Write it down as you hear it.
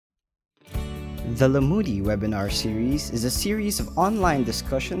The Lamudi webinar series is a series of online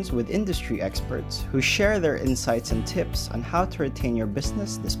discussions with industry experts who share their insights and tips on how to retain your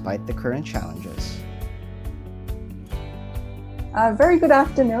business despite the current challenges. Very good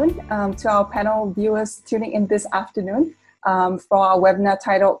afternoon to our panel viewers tuning in this afternoon for our webinar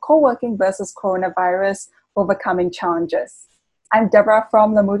titled Co-working versus Coronavirus, Overcoming Challenges. I'm Deborah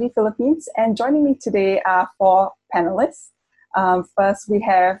from Lamudi Philippines, and joining me today are four panelists. First, we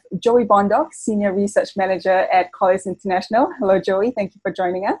have Joey Bondoc, Senior Research Manager at Colliers International. Hello, Joey. Thank you for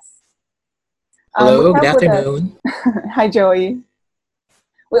joining us. Hello, good afternoon. Hi, Joey.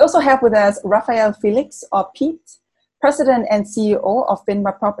 We also have with us Rafael Felix, or Pete, President and CEO of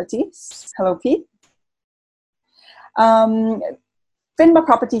Finma Properties. Hello, Pete. Finma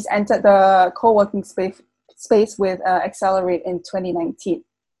Properties entered the co-working space with Accelerate in 2019,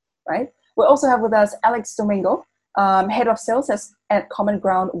 right? We also have with us Alex Domingo, Head of Sales at Common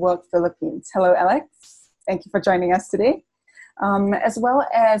Ground Work Philippines. Hello, Alex. Thank you for joining us today. As well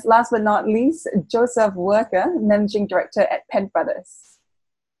as, last but not least, Joseph Worker, Managing Director at Penn Brothers.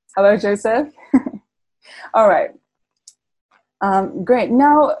 Hello, Joseph. All right. Great.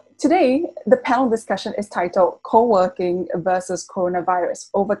 Now, today, the panel discussion is titled Co-working versus Coronavirus,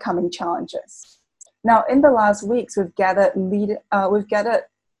 Overcoming Challenges. Now, in the last weeks, we've gathered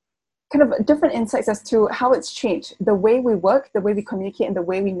kind of different insights as to how it's changed, the way we work, the way we communicate, and the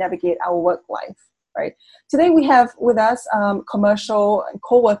way we navigate our work life, right? Today, we have with us commercial and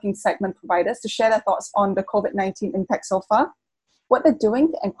co-working segment providers to share their thoughts on the COVID-19 impact so far, what they're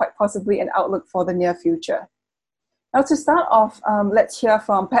doing, and quite possibly an outlook for the near future. Now, to start off, let's hear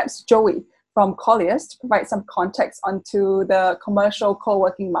from perhaps Joey from Colliers to provide some context onto the commercial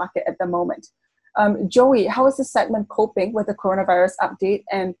co-working market at the moment. Joey, how is this segment coping with the coronavirus update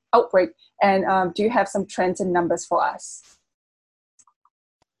and outbreak? And do you have some trends and numbers for us?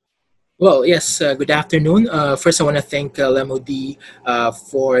 Well, yes, good afternoon. First, I want to thank Lamudi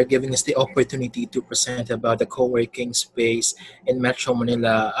for giving us the opportunity to present about the co-working space in Metro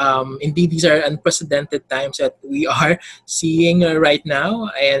Manila. Indeed, these are unprecedented times that we are seeing right now,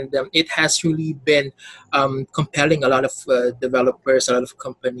 and it has really been compelling a lot of developers, a lot of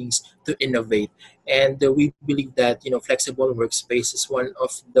companies to innovate. And we believe that flexible workspace is one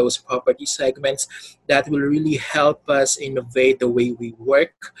of those property segments that will really help us innovate the way we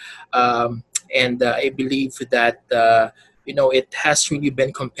work. And I believe that it has really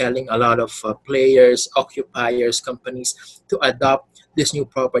been compelling a lot of players, occupiers, companies to adopt this new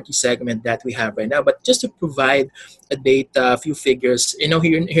property segment that we have right now. But just to provide a data, a few figures,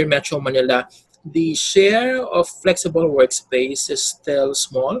 here in Metro Manila, the share of flexible workspace is still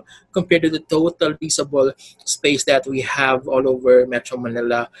small compared to the total leasable space that we have all over Metro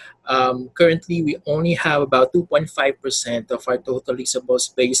Manila. Currently, we only have about 2.5% of our total leasable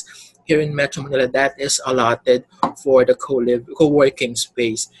space here in Metro Manila that is allotted for the co-working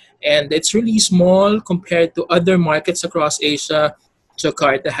space. And it's really small compared to other markets across Asia.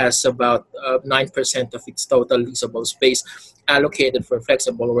 Jakarta has about 9% of its total leasable space allocated for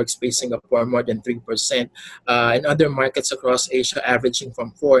flexible workspace. Singapore more than 3%. In other markets across Asia, averaging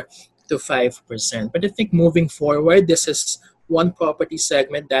from 4 to 5%. But I think moving forward, this is one property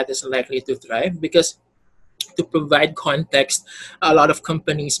segment that is likely to thrive because, to provide context, a lot of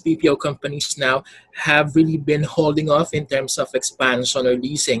companies, BPO companies now, have really been holding off in terms of expansion or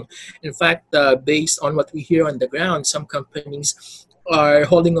leasing. In fact, based on what we hear on the ground, some companies are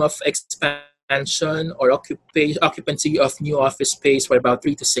holding off expansion or occupancy of new office space for about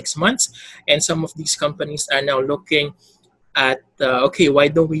 3 to 6 months. And some of these companies are now looking at, okay, why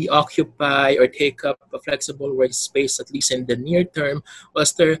don't we occupy or take up a flexible workspace at least in the near term?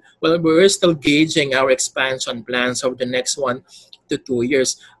 We're still gauging our expansion plans over the next 1 to 2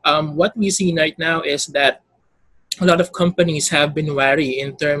 years. What we see right now is that a lot of companies have been wary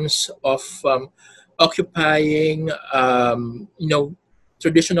in terms of occupying,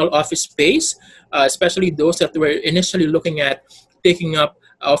 traditional office space, especially those that were initially looking at taking up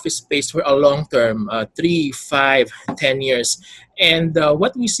office space for a long term, 3, 5, 10 years. And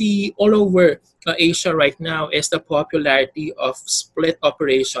what we see all over Asia right now is the popularity of split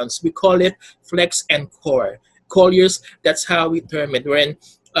operations. We call it flex and core. Colliers, that's how we term it. When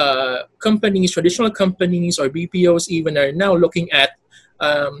companies, traditional companies or BPOs even, are now looking at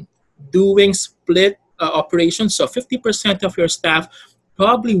doing split operations. So 50% of your staff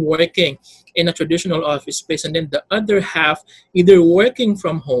probably working in a traditional office space, and then the other half either working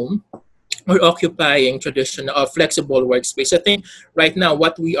from home or occupying traditional or flexible workspace. I think right now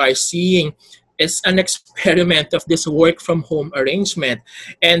what we are seeing is an experiment of this work from home arrangement.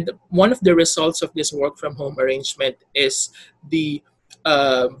 And one of the results of this work from home arrangement is the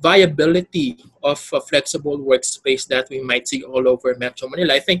viability of a flexible workspace that we might see all over Metro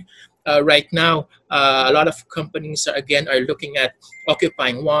Manila. I think right now, a lot of companies are looking at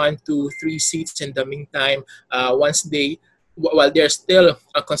occupying 1, 2, 3 seats in the meantime. Once while they're still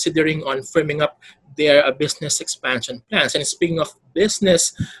considering on firming up their business expansion plans. And speaking of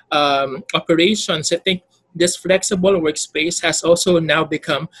business operations, I think this flexible workspace has also now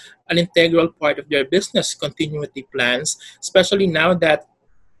become an integral part of their business continuity plans, especially now that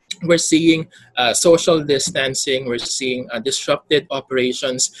we're seeing social distancing, we're seeing disrupted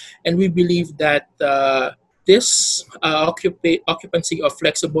operations, and we believe that this occupancy of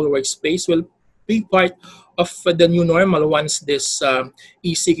flexible workspace will be part of the new normal once this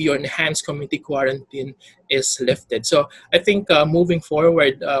ECQ or enhanced community quarantine is lifted. So I think moving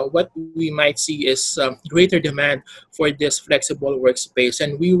forward, what we might see is greater demand for this flexible workspace,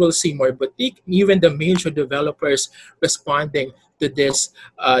 and we will see more boutique, even the major developers responding to this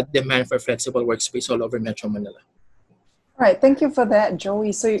demand for flexible workspace all over Metro Manila. All right, thank you for that,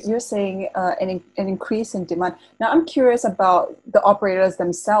 Joey. So you're saying an increase in demand. Now I'm curious about the operators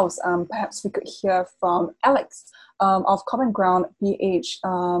themselves. Perhaps we could hear from Alex of Common Ground PH.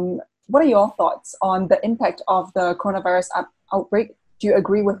 What are your thoughts on the impact of the coronavirus outbreak? Do you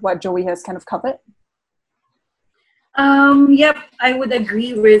agree with what Joey has kind of covered? Yep, I would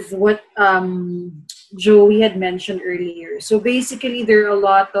agree with what Joey had mentioned earlier. So basically, there are a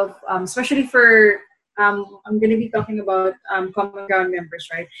lot of, especially for, I'm going to be talking about Common Ground members,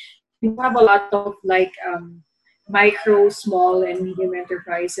 right? We have a lot of like micro, small, and medium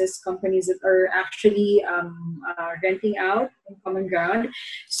enterprises, companies that are actually renting out in Common Ground.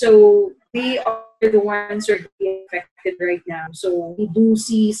 So they are the ones who are being affected right now. So we do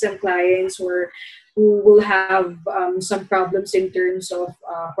see some clients who will have some problems in terms of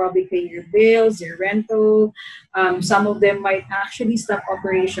probably paying their bills, their rental. Some of them might actually stop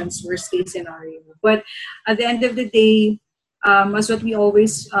operations, worst case scenario. But at the end of the day, as what we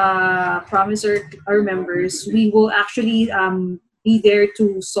always promise our members, we will actually be there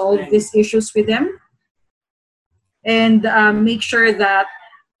to solve these issues with them and make sure that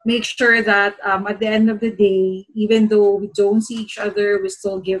at the end of the day, even though we don't see each other, we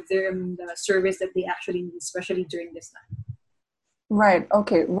still give them the service that they actually need, especially during this time. Right.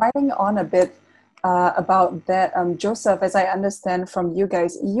 Okay. Writing on a bit about that, Joseph, as I understand from you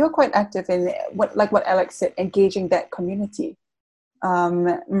guys, you're quite active in what Alex said, engaging that community.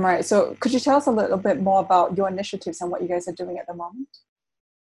 Right. So could you tell us a little bit more about your initiatives and what you guys are doing at the moment?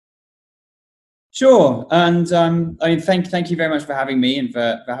 Sure, and I mean, thank you very much for having me and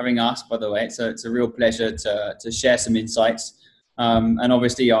for having us. By the way, it's a real pleasure to share some insights, and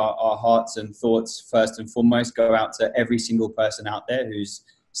obviously our hearts and thoughts first and foremost go out to every single person out there who's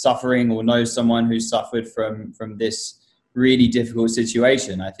suffering or knows someone who's suffered from this really difficult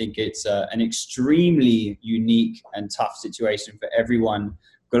situation. I think it's an extremely unique and tough situation for everyone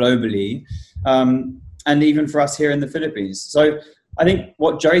globally, and even for us here in the Philippines. So I think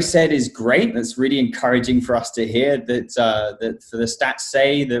what Joey said is great. That's really encouraging for us to hear that for the stats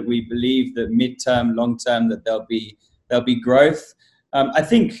say that we believe that midterm, long term, that there'll be growth. I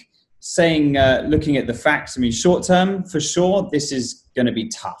think saying, looking at the facts, I mean, short term, for sure, this is going to be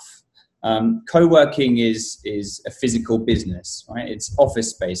tough. Co-working is a physical business, right? It's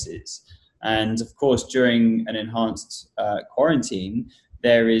office spaces. And of course, during an enhanced quarantine,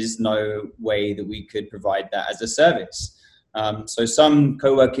 there is no way that we could provide that as a service. So some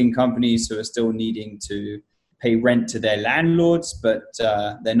co-working companies who are still needing to pay rent to their landlords, but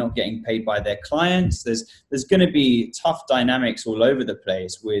they're not getting paid by their clients. There's going to be tough dynamics all over the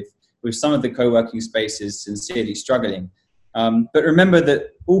place with some of the co-working spaces sincerely struggling. But remember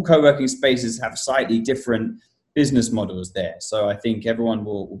that all co-working spaces have slightly different business models there. So I think everyone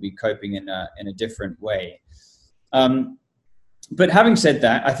will be coping in a different way. But having said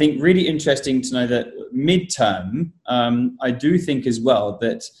that, I think really interesting to know that midterm, I do think as well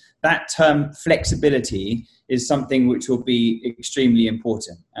that term flexibility is something which will be extremely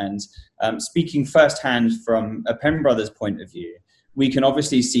important. And speaking firsthand from a Penn Brothers point of view, we can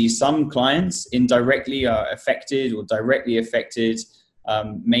obviously see some clients indirectly are affected or directly affected,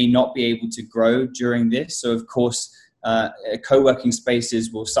 may not be able to grow during this. So of course, co-working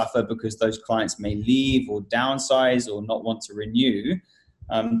spaces will suffer because those clients may leave or downsize or not want to renew.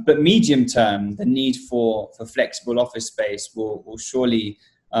 But medium term, the need for flexible office space will surely,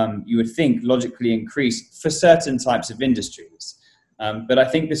 you would think, logically increase for certain types of industries. But I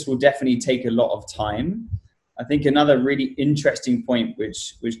think this will definitely take a lot of time. I think another really interesting point,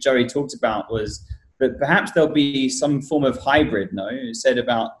 which Joey talked about, was that perhaps there'll be some form of hybrid, you said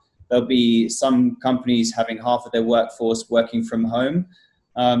about There'll be some companies having half of their workforce working from home,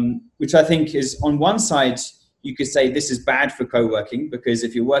 which I think is, on one side, you could say this is bad for co-working, because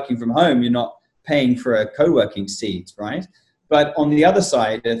if you're working from home, you're not paying for a co-working seat, right? But on the other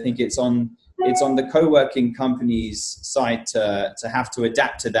side, I think it's on the co-working company's side to have to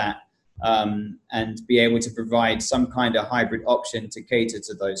adapt to that, and be able to provide some kind of hybrid option to cater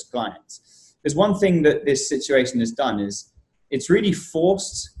to those clients. Because one thing that this situation has done is it's really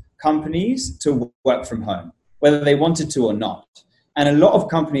forced companies to work from home, whether they wanted to or not. And a lot of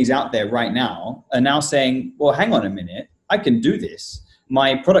companies out there right now are now saying, well, hang on a minute, I can do this.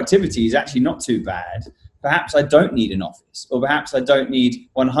 My productivity is actually not too bad. Perhaps I don't need an office, or perhaps I don't need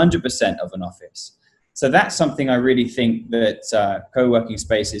 100% of an office. So that's something I really think that co-working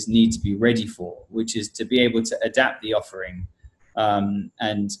spaces need to be ready for, which is to be able to adapt the offering,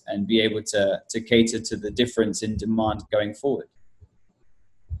 and be able to cater to the difference in demand going forward.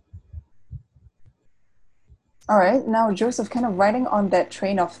 All right. Now, Joseph, kind of riding on that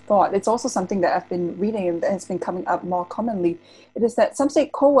train of thought, it's also something that I've been reading and that has been coming up more commonly. It is that some say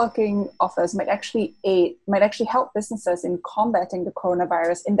co-working offers might actually help businesses in combating the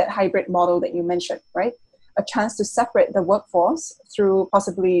coronavirus in that hybrid model that you mentioned, right? A chance to separate the workforce through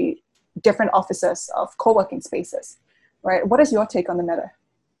possibly different offices of co-working spaces, right? What is your take on the matter?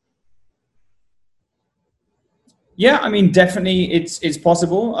 Yeah, I mean, definitely it's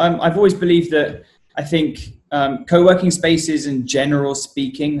possible. I've always believed that, I think co-working spaces in general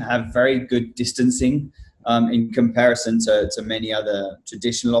speaking have very good distancing in comparison to many other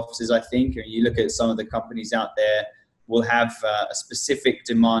traditional offices, I think. And you look at some of the companies out there will have a specific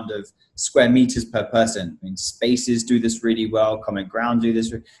demand of square meters per person. I mean, Spaces do this really well, Common Ground do this.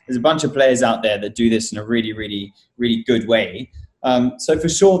 There's a bunch of players out there that do this in a really, really, really good way. So for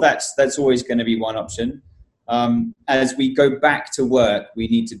sure, that's always going to be one option. As we go back to work, we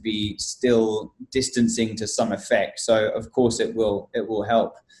need to be still distancing to some effect. So of course it will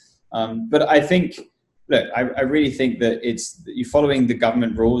help. But I think, look, I really think that you following the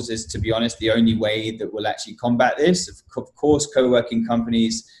government rules is, to be honest, the only way that will actually combat this. Of course, co-working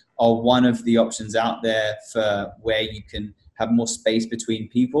companies are one of the options out there for where you can have more space between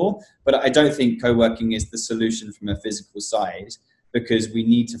people. But I don't think co-working is the solution from a physical side, because we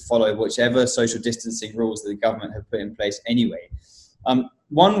need to follow whichever social distancing rules that the government have put in place anyway.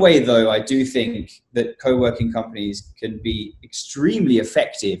 One way, though, I do think that co-working companies can be extremely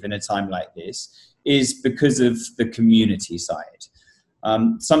effective in a time like this is because of the community side.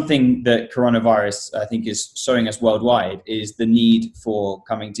 Something that coronavirus, I think, is showing us worldwide is the need for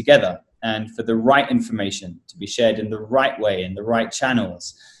coming together and for the right information to be shared in the right way, in the right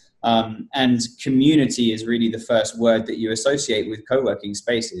channels. And community is really the first word that you associate with co-working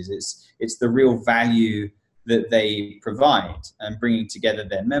spaces. It's the real value that they provide, and bringing together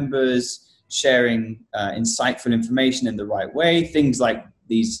their members, sharing insightful information in the right way. Things like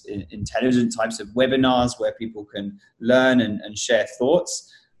these intelligent types of webinars where people can learn and share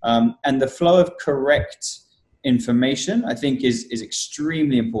thoughts. And the flow of correct information, I think, is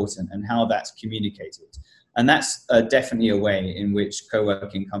extremely important, and how that's communicated. And that's definitely a way in which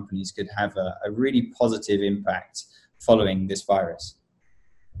co-working companies could have a really positive impact following this virus.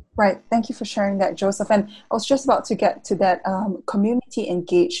 Right. Thank you for sharing that, Joseph. And I was just about to get to that community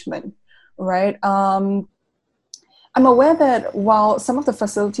engagement, right? I'm aware that while some of the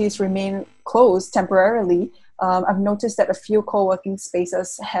facilities remain closed temporarily, I've noticed that a few co-working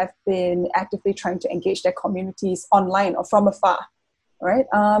spaces have been actively trying to engage their communities online or from afar, right?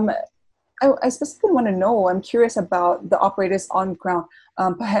 I specifically want to know, I'm curious about the operators on ground,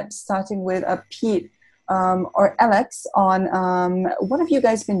 perhaps starting with Pete or Alex on what have you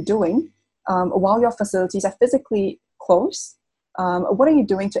guys been doing while your facilities are physically closed? What are you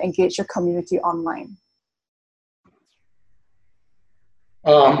doing to engage your community online?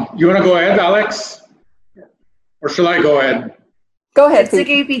 You want to go ahead, Alex? Or shall I go ahead? Go ahead, It's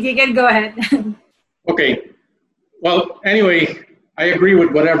okay, Pete. You can go ahead. Okay. Well, anyway, I agree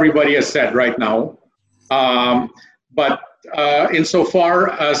with what everybody has said right now. But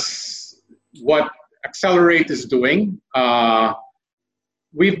insofar as what Accelerate is doing,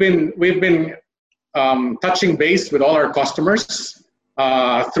 we've been touching base with all our customers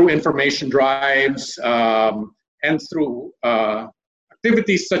through information drives and through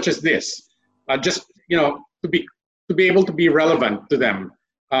activities such as this, just to be able to be relevant to them.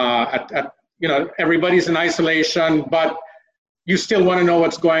 Everybody's in isolation, but you still want to know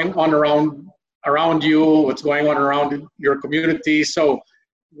what's going on around you, what's going on around your community. So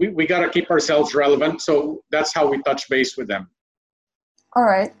we got to keep ourselves relevant. So that's how we touch base with them. All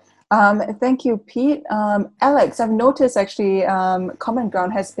right. Thank you, Pete. Alex, I've noticed actually Common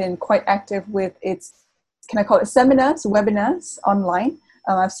Ground has been quite active with its, can I call it seminars, webinars online?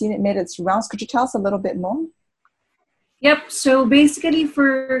 I've seen it made its rounds. Could you tell us a little bit more? Yep. So basically,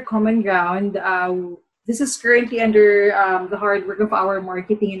 for Common Ground, this is currently under the hard work of our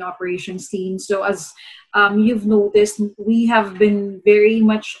marketing and operations team. So as you've noticed, we have been very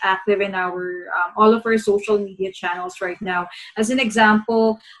much active in our all of our social media channels right now. As an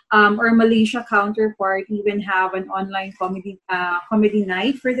example, our Malaysia counterpart even have an online comedy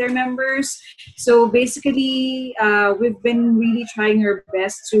night for their members. So basically, we've been really trying our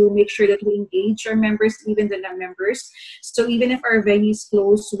best to make sure that we engage our members, even the non-members. So even if our venue is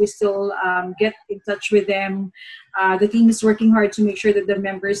closed, we still get in touch with them. The team is working hard to make sure that the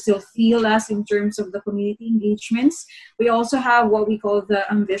members still feel us in terms of the community engagements. We also have what we call the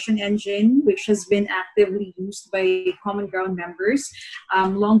Ambition Engine, which has been actively used by Common Ground members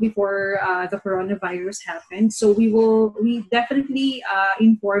long before the coronavirus happened. So we definitely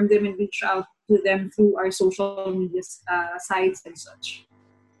inform them and reach out to them through our social media sites and such.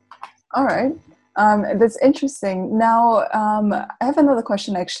 All right. That's interesting. Now, I have another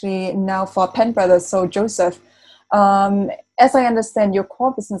question actually now for Penn Brothers. So Joseph, as I understand, your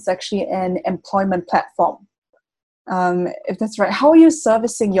core business is actually an employment platform. If that's right, how are you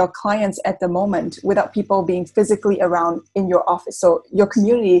servicing your clients at the moment without people being physically around in your office? So your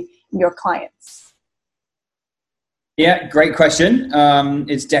community, your clients. Yeah, great question.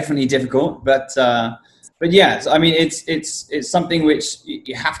 It's definitely difficult, but yes, I mean it's something which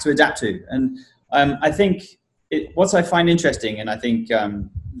you have to adapt to, and I think what I find interesting, and I think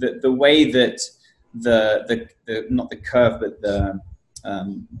the way that the not the curve, but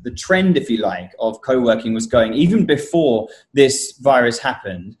the trend, if you like, of co-working was going even before this virus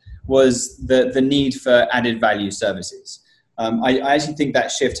happened, was the need for added value services. I actually think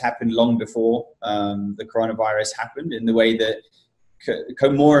that shift happened long before the coronavirus happened, in the way that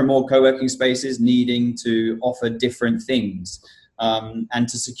more and more co-working spaces needing to offer different things and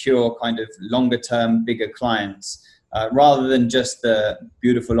to secure kind of longer term, bigger clients. Rather than just the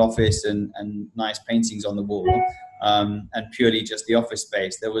beautiful office and nice paintings on the wall and purely just the office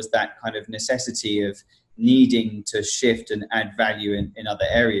space, there was that kind of necessity of needing to shift and add value in other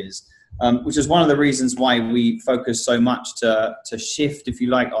areas, which is one of the reasons why we focus so much to shift, if you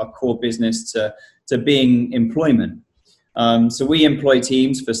like, our core business to being employment. So we employ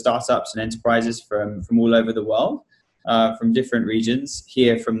teams for startups and enterprises from all over the world. From different regions,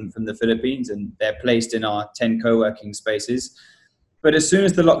 here from the Philippines, and they're placed in our 10 co-working spaces. But as soon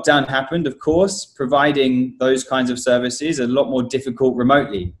as the lockdown happened, of course, providing those kinds of services are a lot more difficult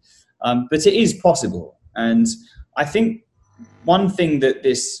remotely. But it is possible. And I think one thing that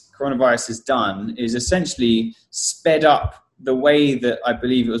this coronavirus has done is essentially sped up the way that I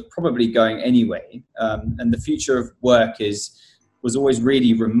believe it was probably going anyway. And the future of work was always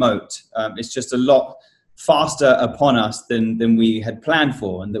really remote. It's just a lot faster upon us than we had planned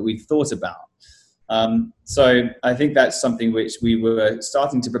for and that we've thought about. So I think that's something which we were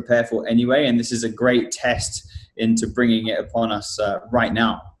starting to prepare for anyway, and this is a great test into bringing it upon us right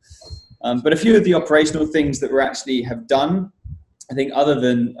now. But a few of the operational things that we actually have done, I think, other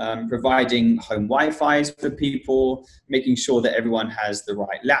than providing home Wi-Fis for people, making sure that everyone has the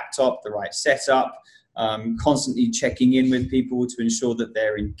right laptop, the right setup, constantly checking in with people to ensure that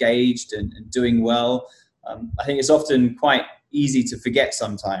they're engaged and doing well. I think it's often quite easy to forget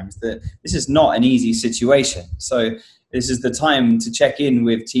sometimes that this is not an easy situation. So this is the time to check in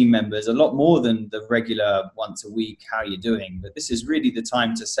with team members a lot more than the regular once a week, how are you doing? But this is really the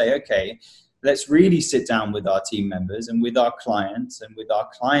time to say, okay, let's really sit down with our team members and with our clients and with our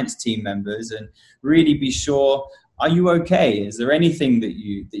clients' team members and really be sure, are you okay? Is there anything that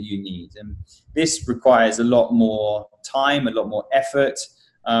you need? And this requires a lot more time, a lot more effort.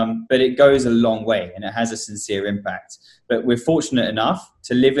 But it goes a long way and it has a sincere impact. But we're fortunate enough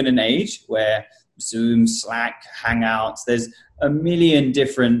to live in an age where Zoom, Slack, Hangouts, there's a million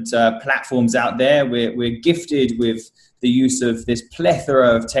different platforms out there. We're gifted with the use of this plethora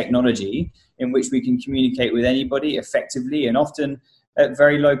of technology in which we can communicate with anybody effectively and often at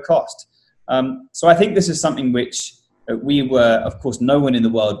very low cost. So I think this is something which we were, of course, no one in the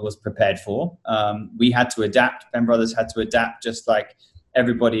world was prepared for. We had to adapt. Penn Brothers had to adapt just like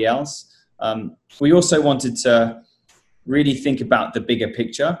everybody else. We also wanted to really think about the bigger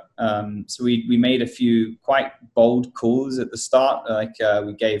picture. So we made a few quite bold calls at the start. Like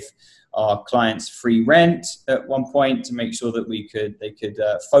we gave our clients free rent at one point to make sure that they could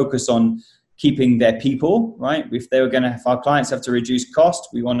focus on keeping their people, right? If if our clients have to reduce cost,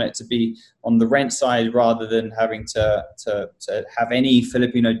 we want it to be on the rent side rather than having to have any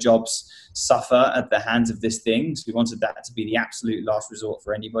Filipino jobs suffer at the hands of this thing. So we wanted that to be the absolute last resort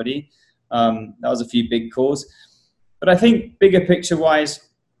for anybody. That was a few big calls. But I think bigger picture wise,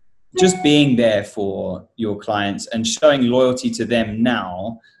 just being there for your clients and showing loyalty to them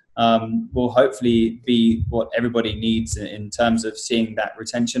now will hopefully be what everybody needs in terms of seeing that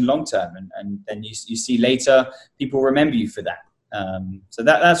retention long term. And then you see later, people remember you for that. So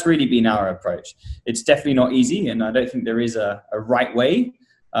that's really been our approach. It's definitely not easy, and I don't think there is a right way,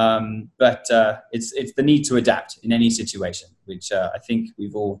 but it's the need to adapt in any situation, which I think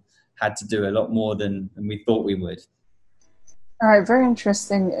we've all had to do a lot more than we thought we would. All right, very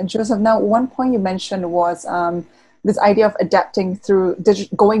interesting. And Joseph, now one point you mentioned was this idea of adapting through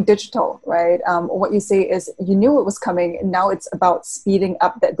going digital, right? What you say is you knew it was coming, and now it's about speeding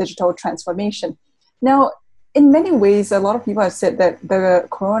up that digital transformation. Now, in many ways, a lot of people have said that the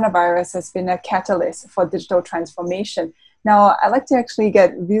coronavirus has been a catalyst for digital transformation. Now, I'd like to actually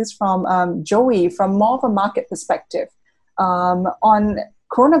get views from Joey from more of a market perspective on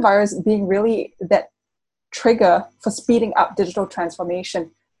coronavirus being really that trigger for speeding up digital transformation.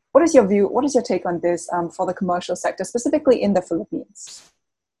 What is your view? What is your take on this for the commercial sector, specifically in the Philippines?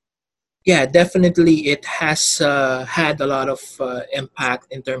 Yeah, definitely. It has had a lot of impact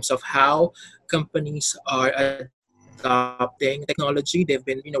in terms of how companies are adopting technology. They've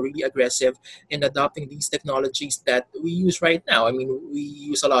been, really aggressive in adopting these technologies that we use right now. I mean, we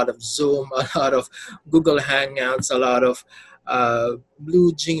use a lot of Zoom, a lot of Google Hangouts, a lot of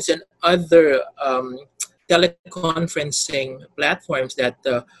BlueJeans, and other teleconferencing platforms that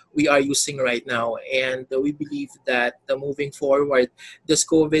we are using right now. And we believe that moving forward, this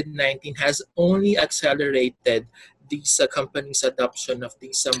COVID-19 has only accelerated these companies' adoption of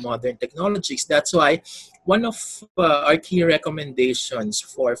these modern technologies. That's why one of our key recommendations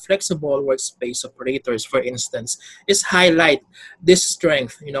for flexible workspace operators, for instance, is highlight this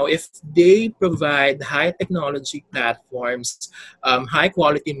strength. If they provide high technology platforms, high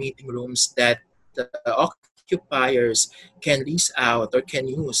quality meeting rooms that occupiers can lease out or can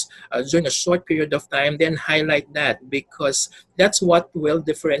use during a short period of time, then highlight that, because that's what will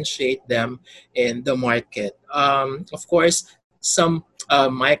differentiate them in the market. Of course, some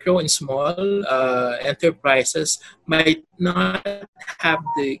micro and small enterprises might not have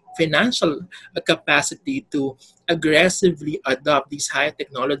the financial capacity to aggressively adopt these high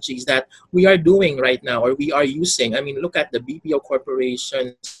technologies that we are doing right now or we are using. I mean, look at the BPO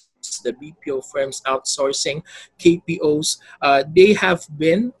corporations, the BPO firms outsourcing, KPOs. They have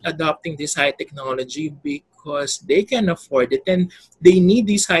been adopting this high technology because they can afford it, and they need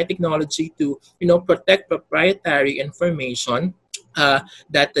this high technology to protect proprietary information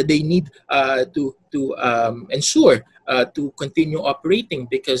that they need to ensure to continue operating,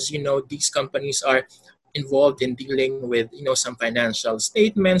 because these companies are involved in dealing with some financial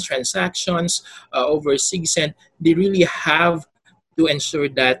statements, transactions overseas, and they really have to ensure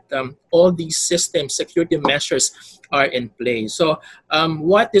that all these systems, security measures are in place. So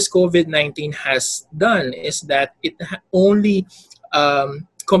what this COVID-19 has done is that it only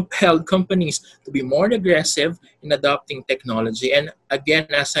compelled companies to be more aggressive in adopting technology. And again,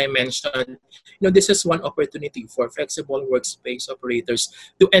 as I mentioned, this is one opportunity for flexible workspace operators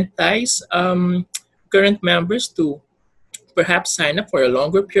to entice current members to perhaps sign up for a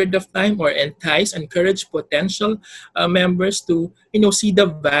longer period of time, or encourage potential members to see the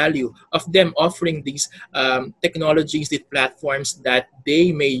value of them offering these technologies, these platforms that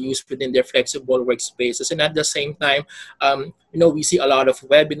they may use within their flexible workspaces. And at the same time, we see a lot of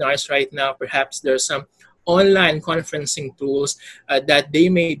webinars right now. Perhaps there's some online conferencing tools that they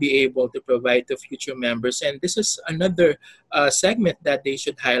may be able to provide to future members. And this is another segment that they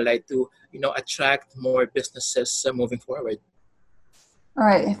should highlight to attract more businesses moving forward. All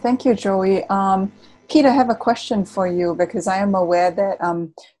right, thank you, Joey. Pete, I have a question for you, because I am aware that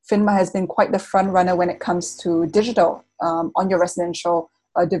FINMA has been quite the front runner when it comes to digital on your residential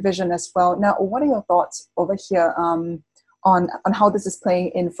division as well. Now, what are your thoughts over here on how this is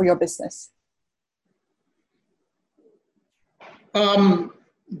playing in for your business?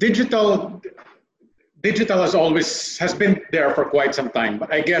 Digital has been there for quite some time,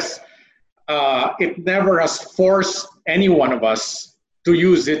 but I guess it never has forced any one of us to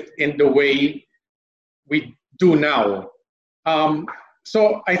use it in the way we do now.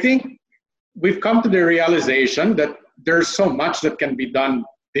 So I think we've come to the realization that there's so much that can be done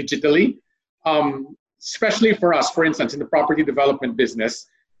digitally, especially for us, for instance, in the property development business.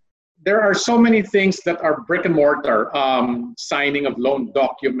 there are so many things that are brick and mortar, signing of loan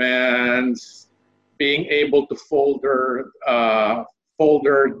documents, being able to folder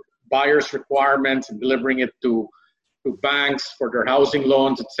buyers' requirements and delivering it to banks for their housing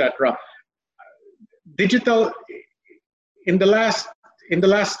loans, etc. Digital, in the last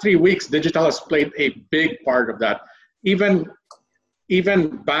 3 weeks, digital has played a big part of that. Even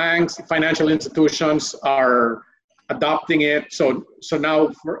banks, financial institutions are adopting it. So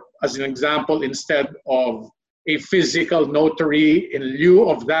now, as an example, instead of a physical notary, in lieu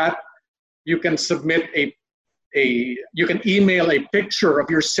of that, you can submit you can email a picture of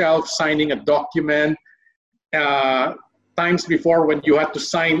yourself signing a document. Times before, when you had to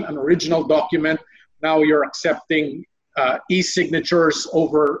sign an original document, now you're accepting e-signatures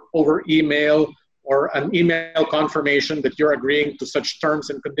over email, or an email confirmation that you're agreeing to such terms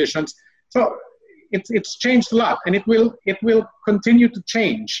and conditions. So it's changed a lot, and it will continue to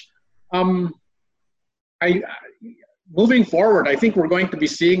change. Moving forward, I think we're going to be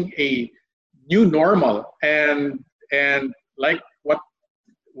seeing a new normal, and like what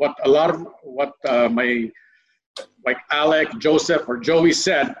a lot of what like Alec, Joseph, or Joey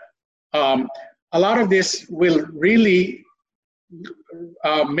said, a lot of this will really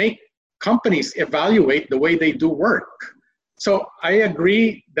make companies evaluate the way they do work. So I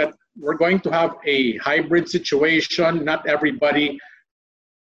agree that we're going to have a hybrid situation. Not everybody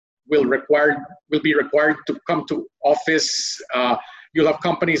will be required to come to office. You'll have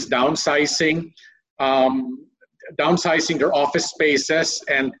companies downsizing their office spaces,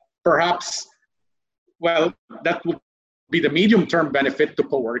 and perhaps, well, that would be the medium-term benefit to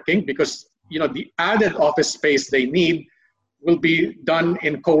co-working, because the added office space they need will be done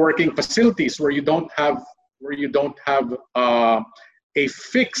in co-working facilities where you don't have a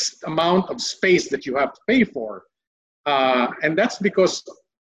fixed amount of space that you have to pay for, and that's because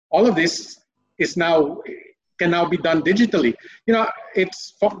all of this can now be done digitally.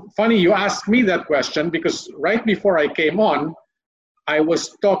 It's funny you asked me that question, because right before I came on, I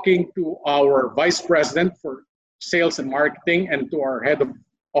was talking to our vice president for sales and marketing and to our head of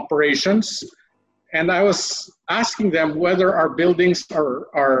operations, and I was asking them whether our buildings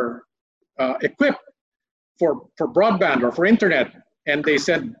are equipped for broadband or for internet, and they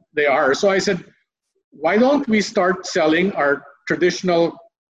said they are. So I said, why don't we start selling our traditional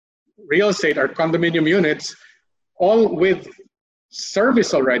real estate, our condominium units, all with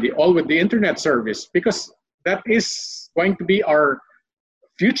service already, all with the internet service, because that is going to be our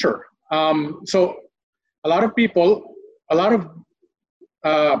future. So a lot of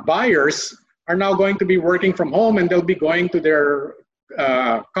buyers are now going to be working from home, and they'll be going to their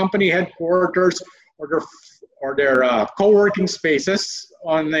company headquarters or their co-working spaces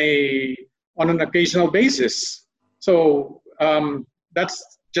on an occasional basis. So that's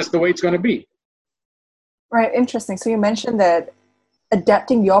just the way it's going to be. Right, interesting. So you mentioned that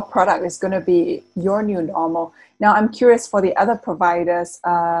adapting your product is going to be your new normal. Now, I'm curious for the other providers.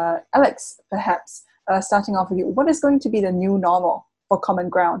 Alex, perhaps starting off with you, what is going to be the new normal for Common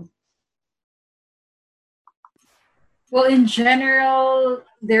Ground? Well, in general,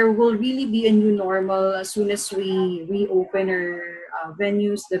 there will really be a new normal as soon as we reopen our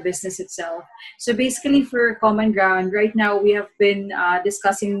venues, the business itself. So basically for Common Ground, right now we have been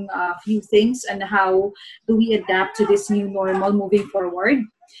discussing a few things and how do we adapt to this new normal moving forward.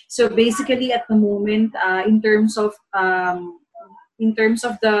 So basically at the moment, in terms of the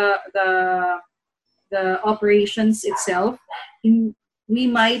operations itself, we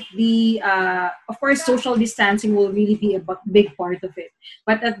might be, of course, social distancing will really be a big part of it.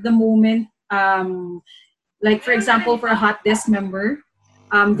 But at the moment, like for example, for a hot desk member,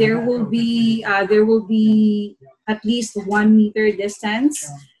 there will be at least 1 meter distance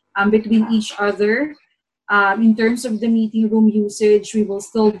between each other. In terms of the meeting room usage, we will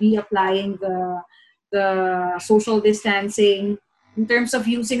still be applying the social distancing. In terms of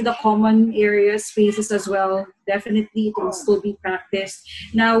using the common area spaces as well, definitely it will still be practiced.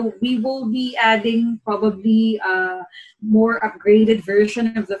 Now, we will be adding probably a more upgraded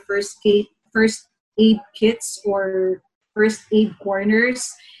version of the first aid kits or first aid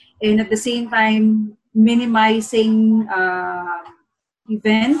corners, and at the same time minimizing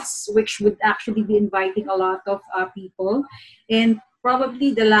events, which would actually be inviting a lot of people. And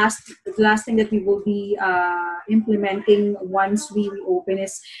probably the last thing that we will be implementing once we reopen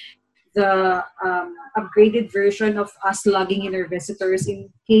is the upgraded version of us logging in our visitors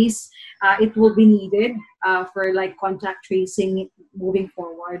in case it will be needed for like contact tracing moving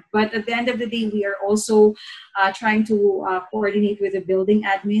forward. But at the end of the day, we are also trying to coordinate with the building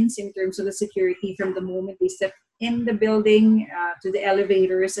admins in terms of the security from the moment they step in the building to the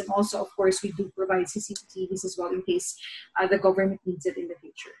elevators, and also, of course, we do provide CCTVs as well in case the government needs it in the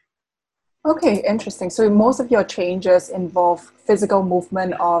future. Okay, interesting. So most of your changes involve physical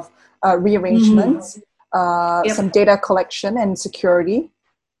movement of rearrangements, some data collection and security.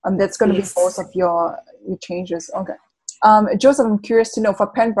 That's going to be most of your changes. Okay. Joseph, I'm curious to know, for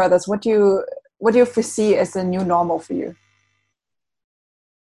Penn Brothers, what do you foresee as the new normal for you?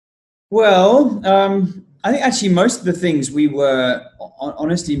 Well, I think actually most of the things we were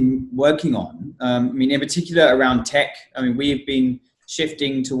honestly working on, I mean, in particular around tech, I mean, we've been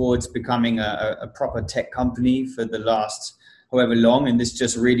shifting towards becoming a proper tech company for the last however long, and this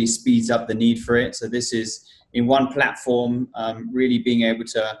just really speeds up the need for it. So this is in one platform, really being able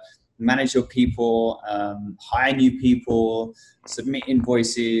to manage your people, hire new people, submit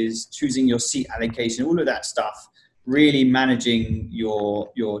invoices, choosing your seat allocation, all of that stuff, really managing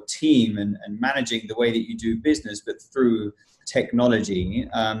your team and managing the way that you do business, but through technology.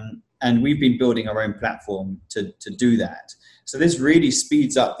 And we've been building our own platform to do that. So this really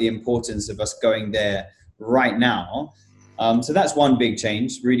speeds up the importance of us going there right now. So that's one big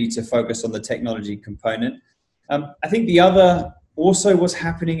change, really to focus on the technology component. I think the other also what's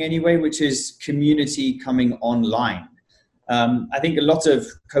happening anyway, which is community coming online. I think a lot of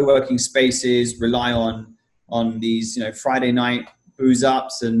co-working spaces rely on these, Friday night booze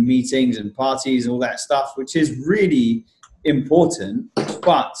ups and meetings and parties and all that stuff, which is really important.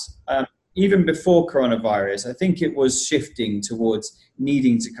 But even before coronavirus, I think it was shifting towards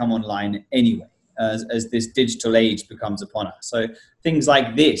needing to come online anyway, as this digital age becomes upon us. So things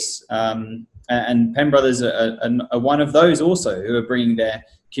like this, and Penn Brothers are one of those also who are bringing their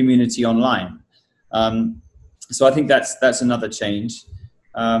community online. So I think that's another change.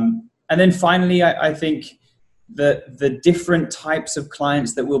 And then finally, I think the different types of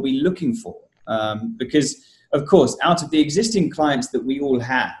clients that we'll be looking for, because of course, out of the existing clients that we all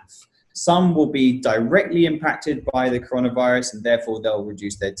have, some will be directly impacted by the coronavirus and therefore they'll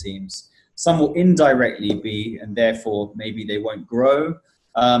reduce their teams. Some will indirectly be, and therefore maybe they won't grow.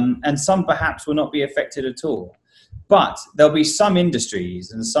 And some perhaps will not be affected at all. But there'll be some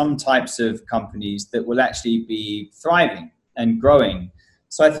industries and some types of companies that will actually be thriving and growing.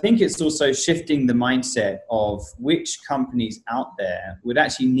 So I think it's also shifting the mindset of which companies out there would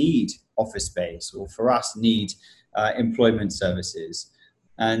actually need office space, or for us need employment services.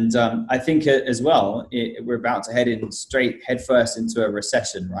 And I think as well, we're about to head first into a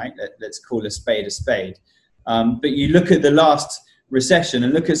recession, right? Let's call a spade a spade. But you look at the last recession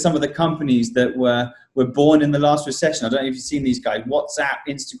and look at some of the companies that were born in the last recession. I don't know if you've seen these guys: WhatsApp,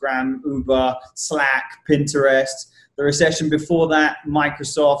 Instagram, Uber, Slack, Pinterest. The recession before that,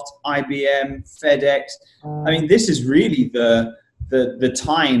 Microsoft, IBM, FedEx. I mean, this is really the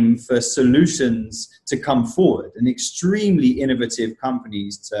time for solutions to come forward and extremely innovative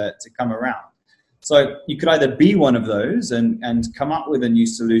companies to come around. So you could either be one of those and come up with a new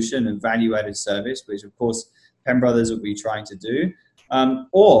solution and value-added service, which of course Penn Brothers will be trying to do,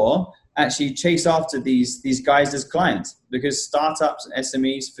 or actually chase after these guys as clients, because startups and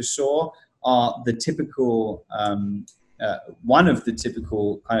SMEs for sure are the typical one of the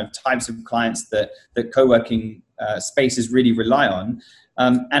typical kind of types of clients that co-working spaces really rely on.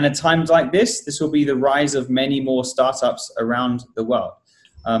 And at times like this will be the rise of many more startups around the world.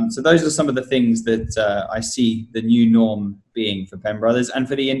 So those are some of the things that I see the new norm being for Penn Brothers and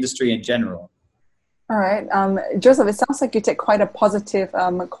for the industry in general. All right. Joseph, it sounds like you take quite a positive,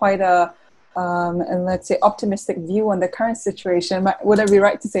 and let's say optimistic view on the current situation. Would I be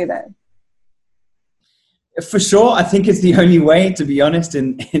right to say that? For sure. I think it's the only way, to be honest,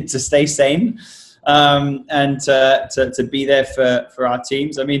 and to stay sane. And to be there for our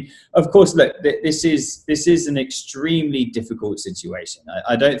teams. I mean, of course, look, this is an extremely difficult situation.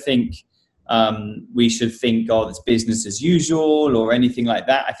 I don't think we should think, oh, it's business as usual or anything like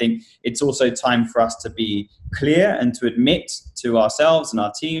that. I think it's also time for us to be clear and to admit to ourselves and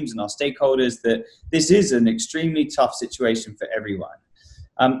our teams and our stakeholders that this is an extremely tough situation for everyone.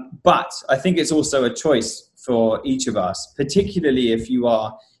 But I think it's also a choice for each of us, particularly if you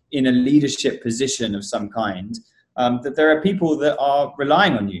are in a leadership position of some kind, that there are people that are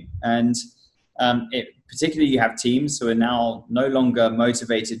relying on you. And particularly you have teams who are now no longer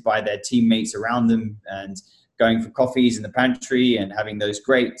motivated by their teammates around them and going for coffees in the pantry and having those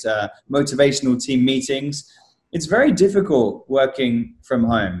great motivational team meetings. It's very difficult working from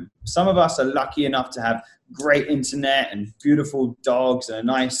home. Some of us are lucky enough to have great internet and beautiful dogs and a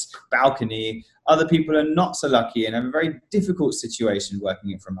nice balcony. Other people are not so lucky and have a very difficult situation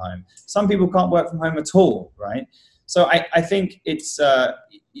working from home. Some people can't work from home at all, right? So I think it's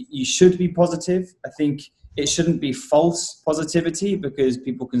you should be positive. I think it shouldn't be false positivity, because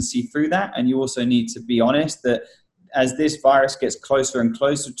people can see through that. And you also need to be honest that as this virus gets closer and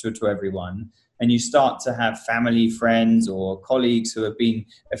closer to everyone, and you start to have family, friends, or colleagues who have been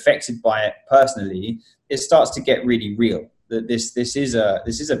affected by it personally, it starts to get really real. That this is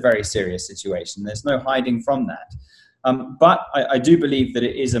a very serious situation. There's no hiding from that. But I do believe that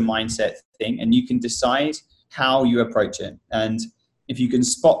it is a mindset thing, and you can decide how you approach it. And if you can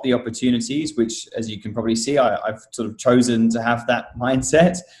spot the opportunities, which, as you can probably see, I've sort of chosen to have that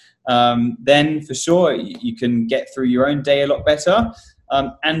mindset, then for sure you can get through your own day a lot better.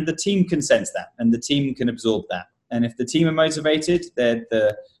 And the team can sense that, and the team can absorb that. And if the team are motivated, they're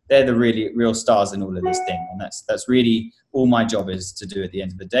the really real stars in all of this thing. And that's really all my job is to do at the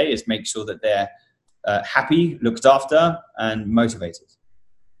end of the day, is make sure that they're happy, looked after, and motivated.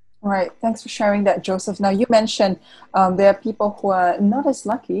 All right, thanks for sharing that, Joseph. Now, you mentioned there are people who are not as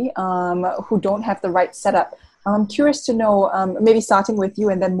lucky, who don't have the right setup. I'm curious to know, maybe starting with you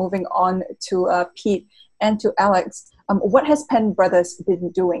and then moving on to Pete and to Alex, what has Penn Brothers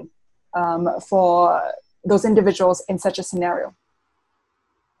been doing for those individuals in such a scenario?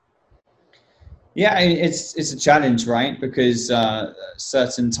 Yeah, it's a challenge, right? Because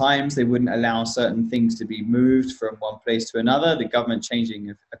certain times they wouldn't allow certain things to be moved from one place to another. The government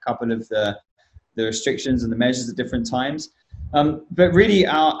changing a couple of the restrictions and the measures at different times. But really,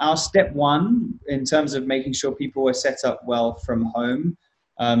 our step one in terms of making sure people were set up well from home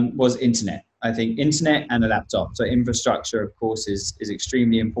was internet. I think internet and a laptop. So infrastructure, of course, is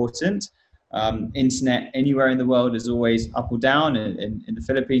extremely important. Internet anywhere in the world is always up or down. In the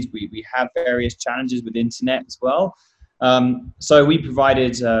Philippines, we have various challenges with internet as well. So we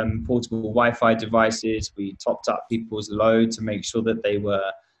provided portable Wi-Fi devices. We topped up people's load to make sure that they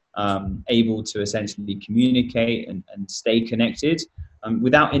were able to essentially communicate and stay connected.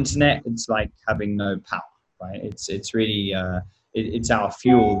 Without internet, it's like having no power, right? It's really, it's our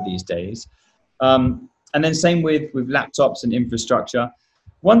fuel these days. And then same with laptops and infrastructure.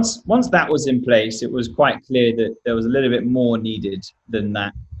 Once that was in place, it was quite clear that there was a little bit more needed than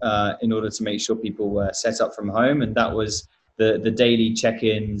that in order to make sure people were set up from home. And that was the daily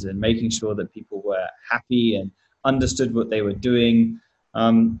check-ins and making sure that people were happy and understood what they were doing.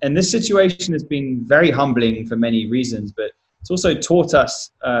 And this situation has been very humbling for many reasons, but it's also taught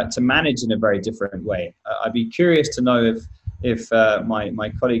us to manage in a very different way. I'd be curious to know if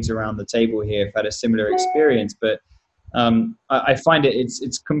my colleagues around the table here have had a similar experience, but I find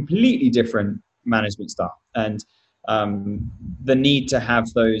it's completely different management style, and the need to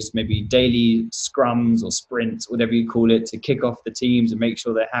have those maybe daily scrums or sprints, whatever you call it, to kick off the teams and make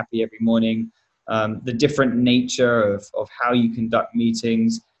sure they're happy every morning. The different nature of how you conduct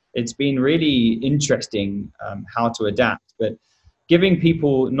meetings. It's been really interesting how to adapt, but giving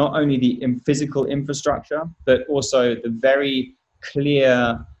people not only the physical infrastructure, but also the very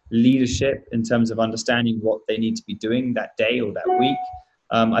clear leadership in terms of understanding what they need to be doing that day or that week,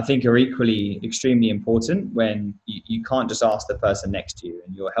 I think are equally extremely important when you can't just ask the person next to you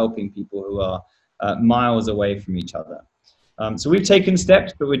and you're helping people who are miles away from each other. So we've taken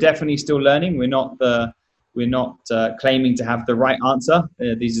steps, but we're definitely still learning. We're not claiming to have the right answer.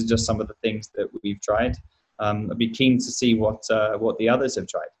 These are just some of the things that we've tried. I'd be keen to see what the others have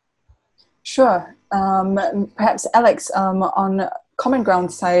tried. Sure. Perhaps Alex, on Common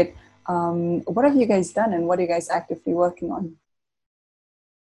Ground side, what have you guys done and what are you guys actively working on?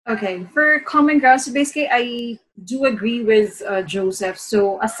 Okay, for Common Ground, so basically I do agree with Joseph.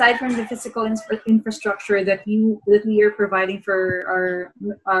 So aside from the physical infrastructure that we are providing for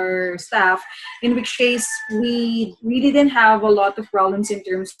our staff, in which case we really didn't have a lot of problems in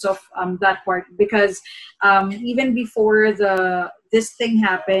terms of that part, because even before this thing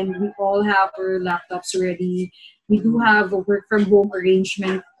happened, we all have our laptops ready. We do have a work from home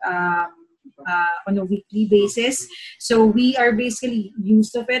arrangement on a weekly basis, so we are basically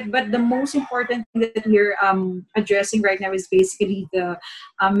used to it. But the most important thing that we're addressing right now is basically the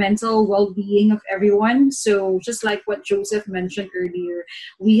mental well-being of everyone. So just like what Joseph mentioned earlier,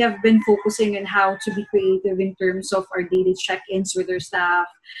 we have been focusing on how to be creative in terms of our daily check-ins with our staff,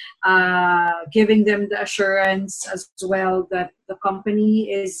 giving them the assurance as well that the company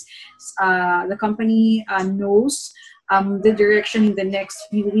knows the direction in the next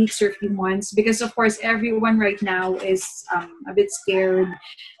few weeks or few months, because of course everyone right now is a bit scared.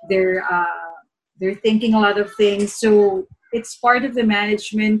 They're thinking a lot of things, so it's part of the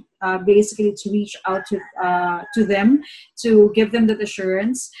management basically to reach out to them to give them that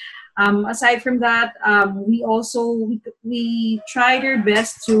assurance. Aside from that, we tried our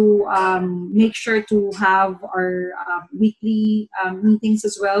best to make sure to have our weekly meetings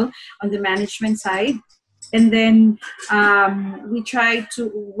as well on the management side. And then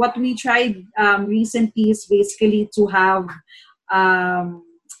what we tried recently is basically to have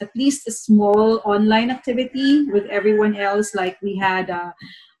at least a small online activity with everyone else. Like we had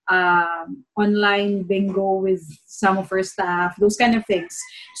online bingo with some of our staff, those kind of things.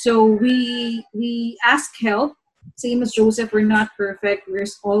 So we ask help. Same as Joseph, we're not perfect.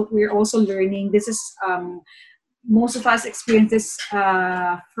 We're also learning. This is most of us experience this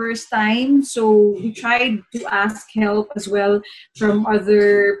first time, so we tried to ask help as well from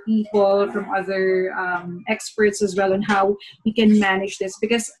other people, from other experts as well on how we can manage this,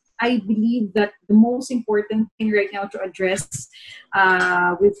 because I believe that the most important thing right now to address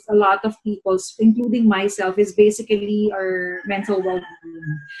with a lot of people, including myself, is basically our mental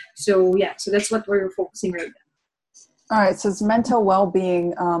well-being. So yeah, so that's what we're focusing right now. All right, so it's mental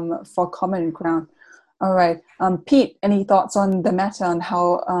well-being for Common Ground. All right, Pete, any thoughts on the matter, on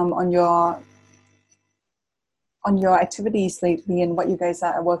how on your activities lately and what you guys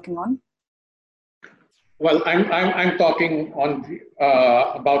are working on? Well, I'm talking on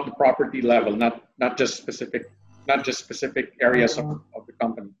about the property level, not just specific areas of the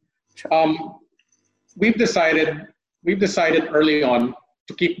company. Sure. We've decided early on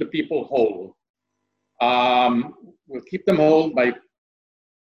to keep the people whole. We'll keep them whole by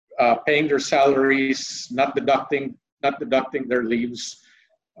paying their salaries, not deducting their leaves.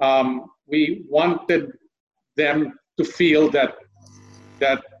 We wanted them to feel that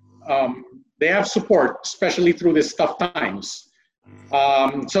they have support, especially through these tough times.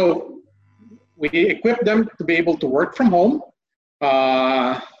 So we equip them to be able to work from home.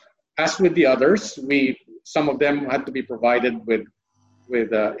 As with the others, some of them had to be provided with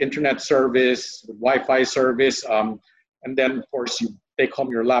internet service, with Wi-Fi service, and then of course you take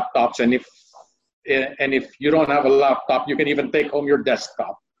home your laptops. And if you don't have a laptop, you can even take home your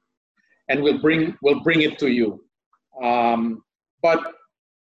desktop, and we'll bring it to you. But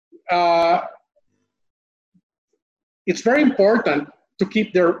it's very important to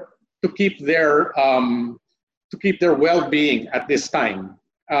keep their well-being at this time,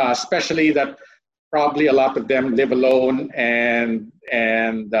 especially that probably a lot of them live alone, and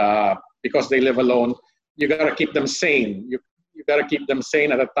because they live alone, you got to keep them sane. You got to keep them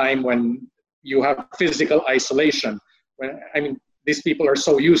sane at a time when you have physical isolation. These people are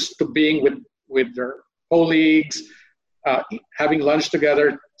so used to being with their colleagues, having lunch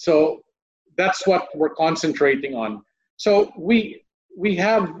together. So that's what we're concentrating on. So we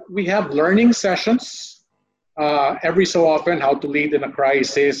have learning sessions every so often, how to lead in a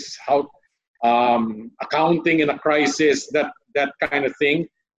crisis, how accounting in a crisis, that kind of thing.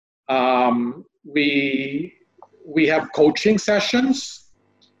 We have coaching sessions,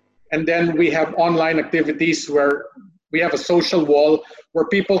 and then we have online activities where we have a social wall where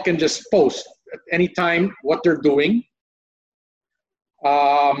people can just post at any time what they're doing.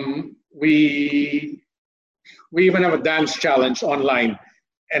 We even have a dance challenge online,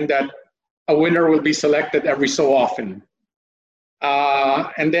 and that a winner will be selected every so often.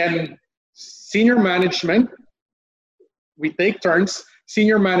 And then senior management, we take turns.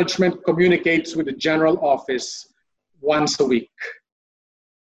 Senior management communicates with the general office once a week.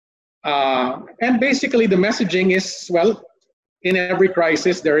 And basically the messaging is, well, in every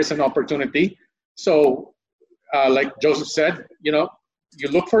crisis, there is an opportunity. So like Joseph said, you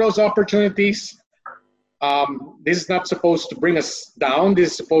look for those opportunities. This is not supposed to bring us down.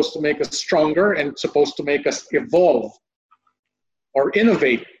 This is supposed to make us stronger and supposed to make us evolve or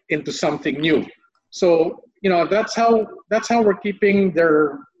innovate into something new. So, that's how we're keeping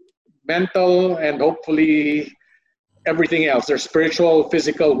their mental and hopefully everything else, their spiritual,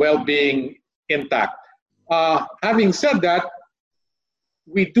 physical well-being intact. Having said that,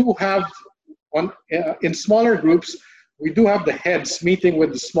 we do have in smaller groups, we do have the heads meeting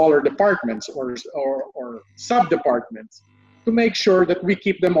with the smaller departments or sub-departments to make sure that we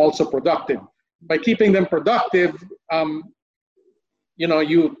keep them also productive. By keeping them productive,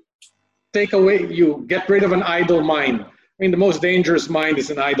 you get rid of an idle mind. The most dangerous mind is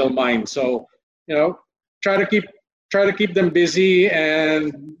an idle mind. So, try to keep them busy,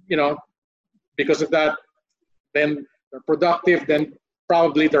 and because of that, then they're productive, then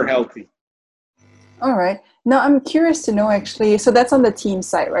probably they're healthy. All right. Now I'm curious to know, actually, so that's on the team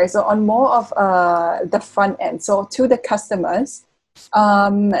side, right? So on more of the front end, so to the customers,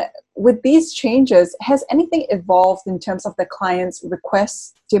 with these changes, has anything evolved in terms of the client's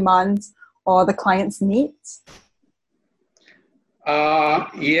requests, demands, or the client's needs?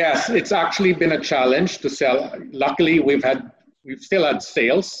 Yes, it's actually been a challenge to sell. Luckily, we've still had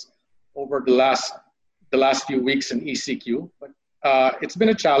sales over the last few weeks in ECQ, but it's been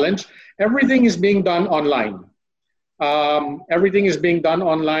a challenge. Everything is being done online. Everything is being done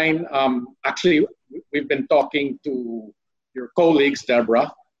online. Actually, we've been talking to your colleagues,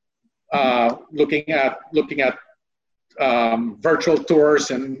 Deborah, looking at virtual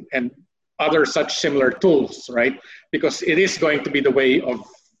tours and other such similar tools, right? Because it is going to be the way of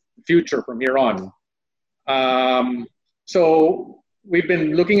future from here on. So we've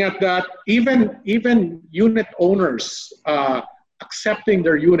been looking at that. Even unit owners accepting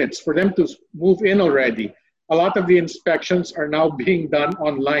their units for them to move in already. A lot of the inspections are now being done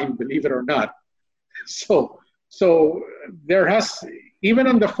online, believe it or not. So there has, even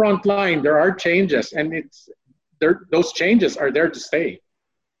on the front line, there are changes, and those changes are there to stay.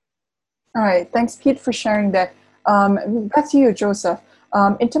 All right, thanks, Pete, for sharing that. Back to you, Joseph.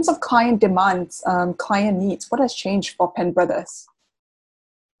 In terms of client demands, client needs, what has changed for Penn Brothers?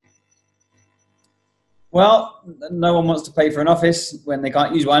 Well, no one wants to pay for an office when they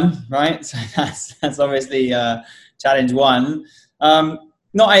can't use one, right? So that's obviously challenge one.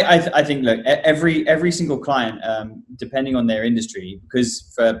 I think, look, every single client, depending on their industry,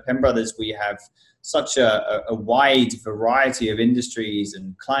 because for Penn Brothers we have such a wide variety of industries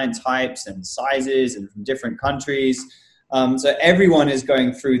and client types and sizes and from different countries. So everyone is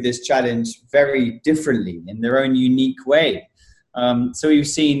going through this challenge very differently in their own unique way. So we've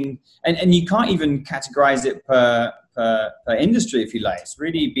seen, and you can't even categorize it per industry, if you like. It's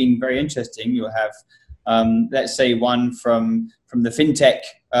really been very interesting. You'll have, let's say, one from the fintech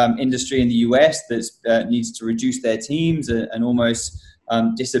industry in the US that needs to reduce their teams and almost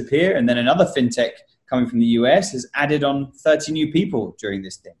disappear. And then another fintech coming from the US has added on 30 new people during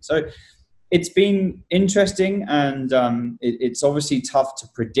this thing. So it's been interesting, and it's obviously tough to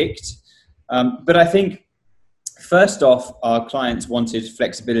predict. But I think, first off, our clients wanted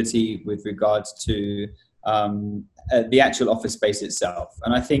flexibility with regards to the actual office space itself.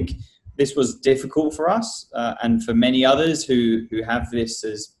 And I think this was difficult for us and for many others who have this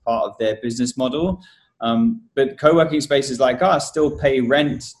as part of their business model. But co-working spaces like us still pay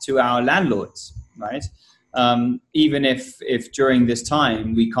rent to our landlords, right? Even if during this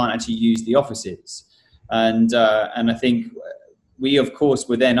time we can't actually use the offices. And I think we, of course,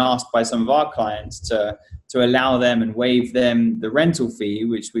 were then asked by some of our clients to allow them and waive them the rental fee,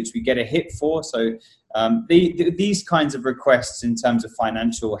 which we get a hit for. So these kinds of requests in terms of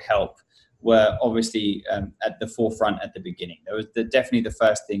financial help were obviously at the forefront at the beginning. That was definitely the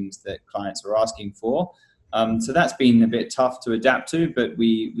first things that clients were asking for. So that's been a bit tough to adapt to, but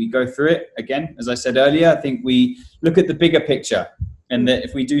we go through it. Again, as I said earlier, I think we look at the bigger picture, and that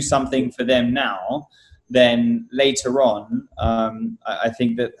if we do something for them now, then later on, I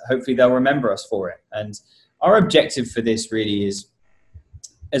think that hopefully they'll remember us for it. And our objective for this really is,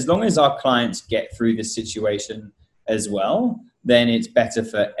 as long as our clients get through this situation as well, then it's better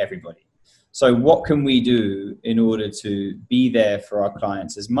for everybody. So what can we do in order to be there for our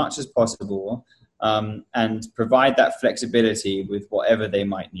clients as much as possible, and provide that flexibility with whatever they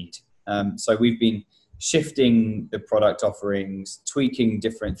might need? So we've been shifting the product offerings, tweaking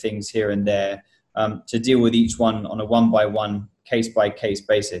different things here and there, to deal with each one on a one-by-one, case-by-case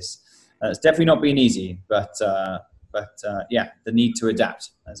basis. It's definitely not been easy, but yeah, the need to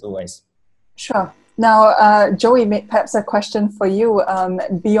adapt, as always. Sure. Now, Joey, perhaps a question for you.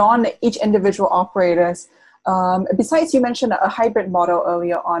 Beyond each individual operators, besides you mentioned a hybrid model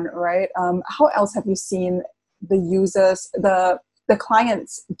earlier on, right? How else have you seen the users, the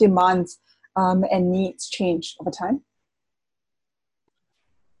clients' demands and needs change over time?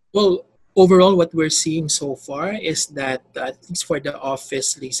 Well, overall, what we're seeing so far is that, at least for the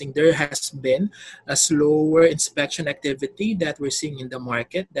office leasing, there has been a slower inspection activity that we're seeing in the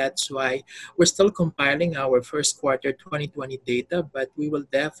market. That's why we're still compiling our first quarter 2020 data, but we will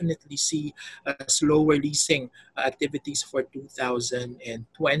definitely see slower leasing activities for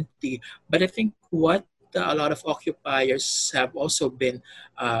 2020. But I think what a lot of occupiers have also been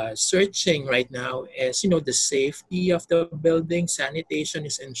searching right now is, the safety of the building, sanitation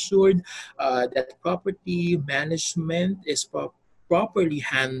is ensured, that property management is properly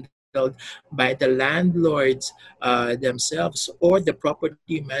handled by the landlords themselves, or the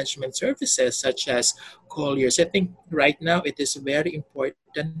property management services such as Colliers. I think right now it is very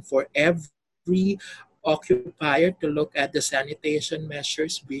important for every occupier to look at the sanitation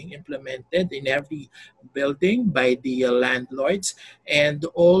measures being implemented in every building by the landlords. And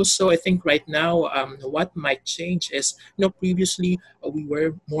also, I think right now, what might change is, previously we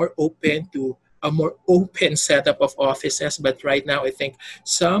were more open to a more open setup of offices, but right now I think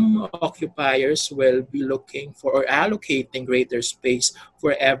some occupiers will be looking for or allocating greater space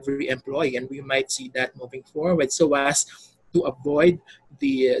for every employee, and we might see that moving forward. So as to avoid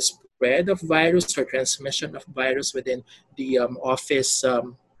the spread of virus or transmission of virus within the office.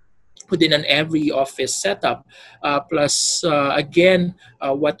 Within an every office setup. Plus, again,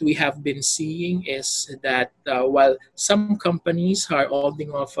 what we have been seeing is that while some companies are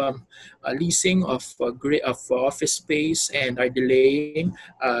holding off leasing of office space and are delaying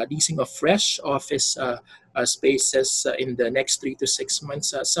leasing of fresh office spaces in the next 3 to 6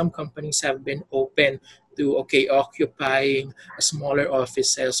 months, some companies have been open to occupying smaller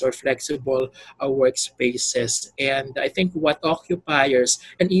offices or flexible workspaces. And I think what occupiers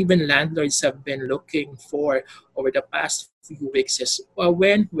and even landlords have been looking for over the past few weeks is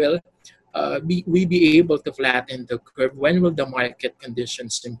when will we be able to flatten the curve? When will the market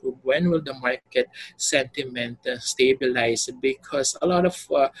conditions improve? When will the market sentiment stabilize? Because a lot of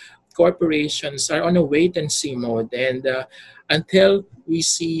corporations are on a wait and see mode, and until we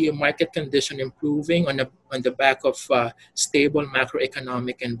see market condition improving on the back of stable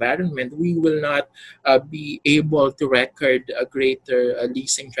macroeconomic environment, we will not be able to record a greater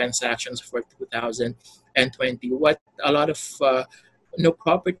leasing transactions for 2020. What a lot of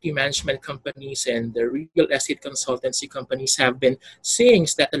property management companies and the real estate consultancy companies have been saying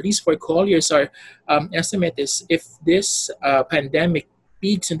is that, at least for Colliers, our estimate is if this pandemic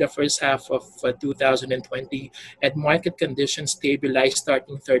peaks in the first half of 2020 and market conditions stabilize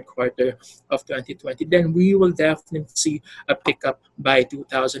starting third quarter of 2020, then we will definitely see a pickup by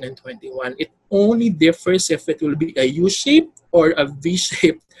 2021. It only differs if it will be a U-shape or a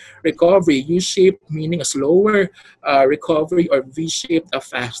V-shaped recovery. U-shaped meaning a slower recovery, or V-shaped a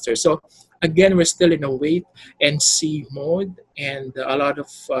faster. So again, we're still in a wait and see mode, and a lot of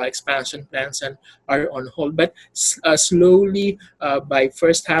expansion plans are on hold. But slowly, by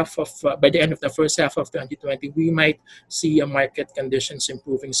the end of the first half of 2020, we might see a market conditions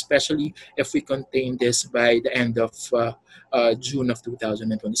improving, especially if we contain this by the end of June of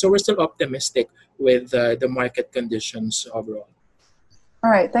 2020. So we're still optimistic with the market conditions overall. All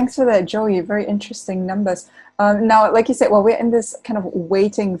right, thanks for that, Joey. Very interesting numbers. Now, like you said, well, we're in this kind of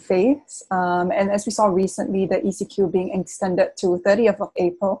waiting phase. And as we saw recently, the ECQ being extended to 30th of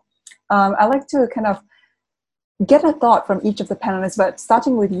April. I'd like to kind of get a thought from each of the panelists, but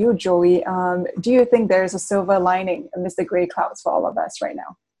starting with you, Joey, do you think there is a silver lining amidst the gray clouds for all of us right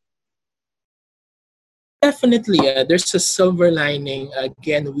now? Definitely, there's a silver lining.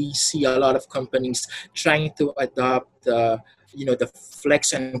 Again, we see a lot of companies trying to adopt the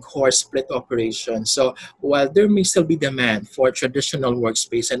flex and core split operation. So while there may still be demand for traditional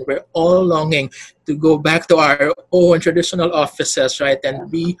workspace, and we're all longing to go back to our own traditional offices, right, and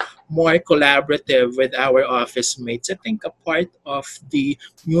be more collaborative with our office mates, I think a part of the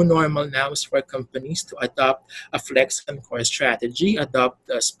new normal now is for companies to adopt a flex and core strategy, adopt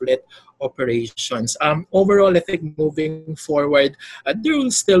a split operations. Overall, I think moving forward, there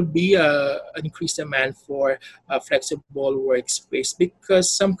will still be an increased demand for flexible workspace,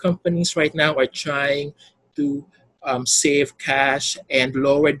 because some companies right now are trying to save cash and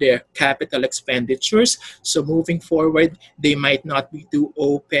lower their capital expenditures. So moving forward, they might not be too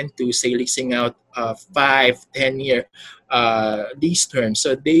open to, say, leasing out 5-10 year lease terms.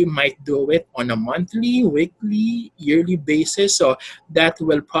 So they might do it on a monthly, weekly, yearly basis. So that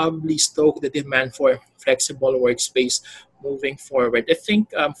will probably stoke the demand for flexible workspace moving forward. I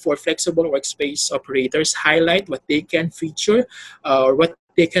think for flexible workspace operators, highlight what they can feature or what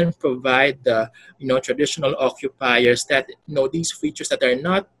they can provide traditional occupiers, that these features that are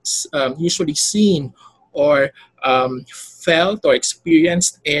not usually seen or felt or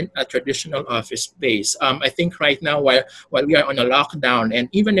experienced in a traditional office space. I think right now, while we are on a lockdown, and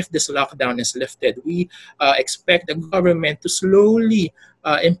even if this lockdown is lifted, we expect the government to slowly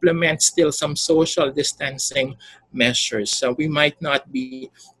implement still some social distancing measures. So we might not be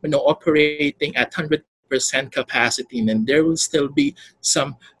operating at 100% capacity, and there will still be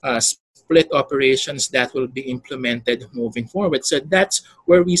some split operations that will be implemented moving forward. So that's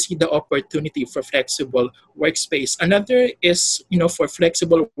where we see the opportunity for flexible workspace. Another is, for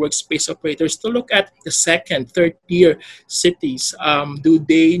flexible workspace operators to look at the second, third tier cities. Do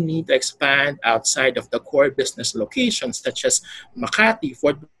they need to expand outside of the core business locations such as Makati,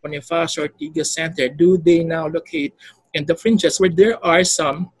 Fort Bonifacio, Ortigas Center? Do they now locate in the fringes where there are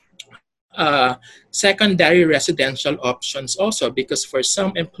some secondary residential options also, because for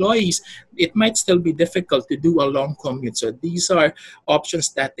some employees it might still be difficult to do a long commute. So these are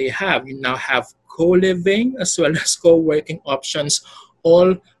options that they have. You now have co-living as well as co-working options,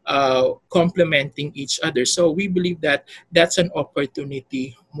 all complementing each other. So we believe that that's an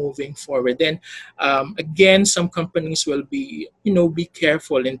opportunity moving forward. Then again, some companies will be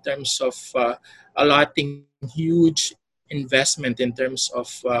careful in terms of allotting huge investment in terms of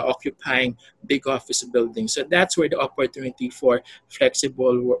occupying big office buildings. So that's where the opportunity for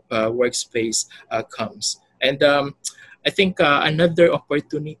flexible workspace comes. And I think another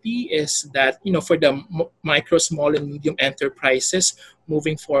opportunity is that, for the micro, small, and medium enterprises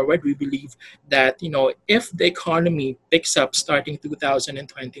moving forward, we believe that, if the economy picks up starting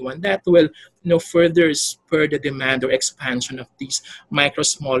 2021, that will, further spur the demand or expansion of these micro,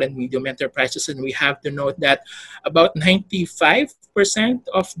 small, and medium enterprises. And we have to note that about 95%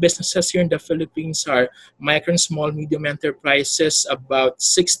 of businesses here in the Philippines are micro and small, medium enterprises. About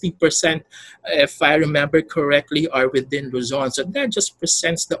 60%, if I remember correctly, are within Luzon. So that just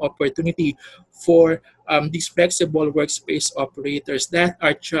presents the opportunity for these flexible workspace operators that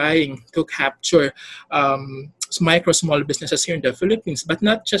are trying to capture micro, small businesses here in the Philippines. But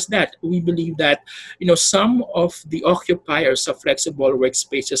not just that, we believe that, some of the occupiers of flexible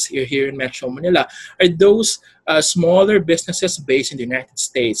workspaces here in Metro Manila are those smaller businesses based in the United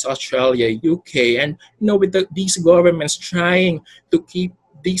States, Australia, UK, and, with these governments trying to keep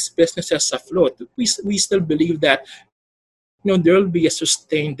these businesses afloat, we still believe that, there will be a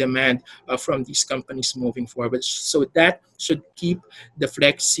sustained demand from these companies moving forward. So that should keep the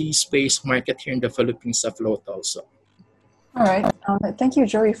flexi space market here in the Philippines afloat also. All right. Thank you,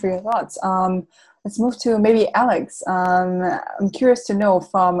 Joey, for your thoughts. Let's move to maybe Alex. I'm curious to know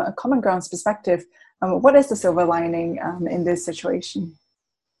from a Common Ground's perspective, what is the silver lining in this situation?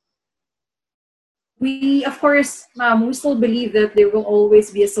 We, of course, we still believe that there will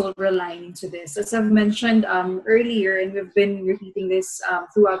always be a silver lining to this. As I've mentioned earlier, and we've been repeating this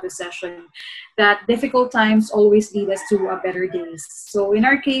throughout the session, that difficult times always lead us to better days. So in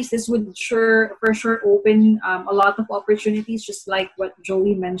our case, this would for sure open a lot of opportunities, just like what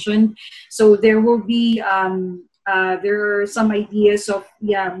Joey mentioned. So there will be there are some ideas of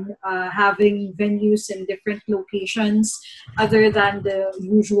having venues in different locations other than the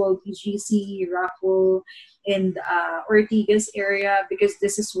usual BGC, Raffle, and Ortigas area, because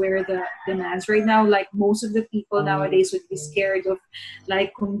this is where the demands right now. Like most of the people nowadays would be scared of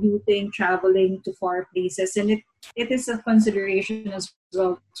like commuting, traveling to far places, and it is a consideration as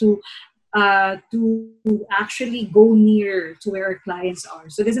well to actually go near to where our clients are.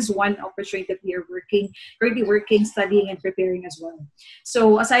 So this is one opportunity that we are currently working, studying, and preparing as well.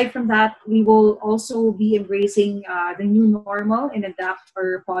 So aside from that, we will also be embracing the new normal and adapt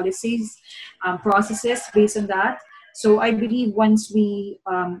our policies, processes based on that. So I believe once we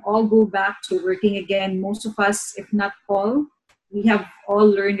all go back to working again, most of us, if not all, we have all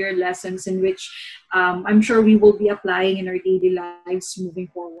learned your lessons in which I'm sure we will be applying in our daily lives moving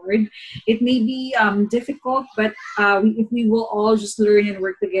forward. It may be difficult, but if we will all just learn and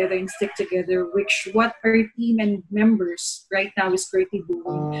work together and stick together, what our team and members right now is currently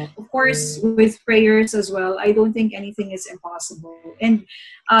doing. Of course, with prayers as well, I don't think anything is impossible. And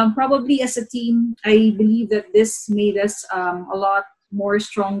probably as a team, I believe that this made us a lot more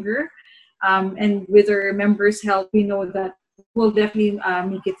stronger. And with our members' help, we know that we'll definitely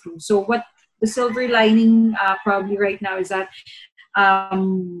make it through. So what the silver lining probably right now is that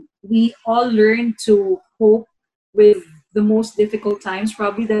we all learn to cope with the most difficult times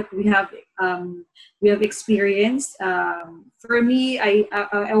probably that we have experienced. For me, I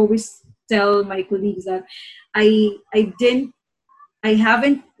always tell my colleagues that I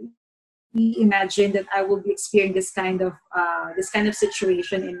haven't imagined that I will be experiencing this kind of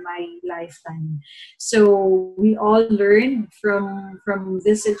situation in my lifetime. So we all learn from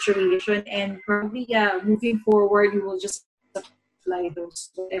this situation, and probably moving forward, we will just apply those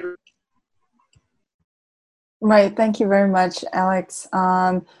whatever. Right. Thank you very much, Alex.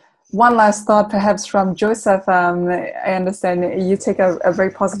 One last thought, perhaps from Joseph. I understand you take a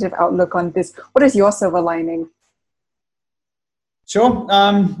very positive outlook on this. What is your silver lining? Sure.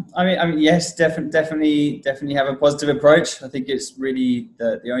 I mean, yes, definitely have a positive approach. I think it's really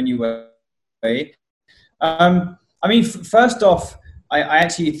the only way. I mean, first off, I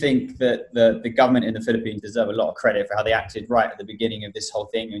actually think that the government in the Philippines deserve a lot of credit for how they acted right at the beginning of this whole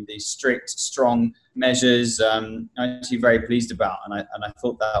thing, and these strict, strong measures. I'm actually very pleased about, and I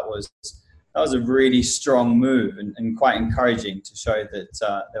thought that was a really strong move and quite encouraging to show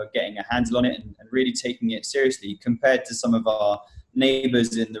that they were getting a handle on it and really taking it seriously compared to some of our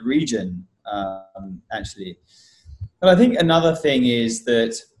neighbors in the region, actually. But I think another thing is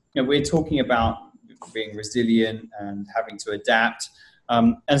that we're talking about being resilient and having to adapt.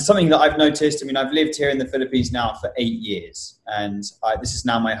 And something that I've noticed, I mean, I've lived here in the Philippines now for 8 years, and this is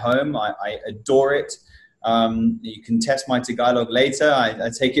now my home. I adore it. You can test my Tagalog later. I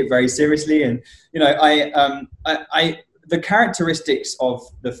take it very seriously, and the characteristics of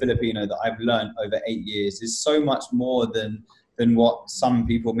the Filipino that I've learned over 8 years is so much more than what some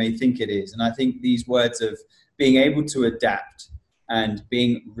people may think it is. And I think these words of being able to adapt and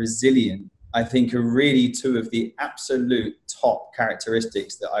being resilient, I think, are really two of the absolute top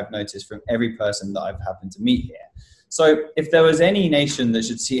characteristics that I've noticed from every person that I've happened to meet here. So if there was any nation that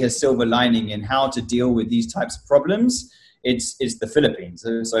should see a silver lining in how to deal with these types of problems, it's the Philippines.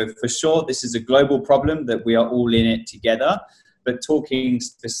 So for sure, this is a global problem that we are all in it together. But talking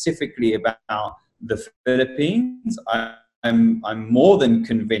specifically about the Philippines, I'm more than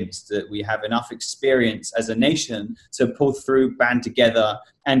convinced that we have enough experience as a nation to pull through, band together,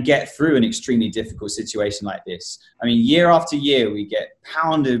 and get through an extremely difficult situation like this. I mean, year after year, we get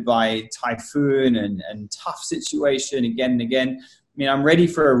pounded by typhoon and tough situation again and again. I mean, I'm ready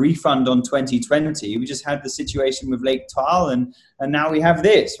for a refund on 2020. We just had the situation with Lake Taal, and now we have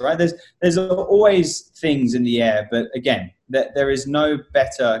this, right? There's always things in the air, but again, there is no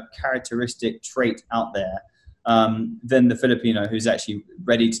better characteristic trait out there than the Filipino who's actually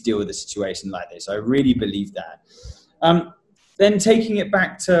ready to deal with a situation like this. I really believe that. Then taking it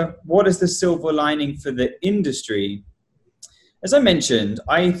back to what is the silver lining for the industry? As I mentioned,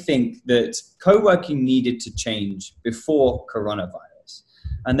 I think that co-working needed to change before coronavirus.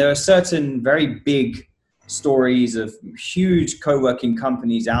 And there are certain very big stories of huge co-working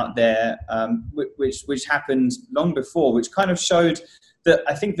companies out there, which happened long before, which kind of showed that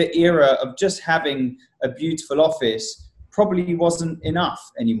I think the era of just having a beautiful office probably wasn't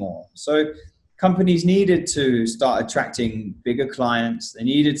enough anymore. So companies needed to start attracting bigger clients. They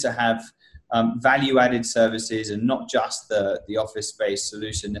needed to have value-added services and not just the office-based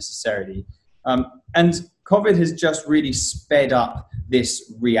solution necessarily. And COVID has just really sped up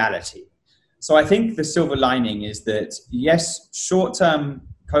this reality. So I think the silver lining is that, yes, short-term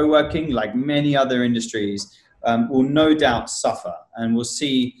co-working, like many other industries, will no doubt suffer, and we'll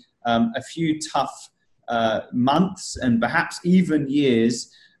see a few tough months and perhaps even years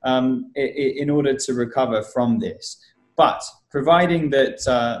in order to recover from this. But providing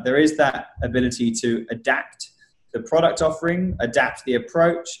that there is that ability to adapt the product offering, adapt the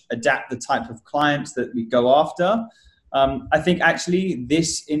approach, adapt the type of clients that we go after, I think actually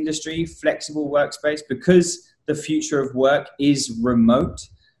this industry, flexible workspace, because the future of work is remote,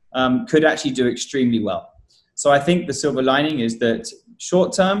 could actually do extremely well. So I think the silver lining is that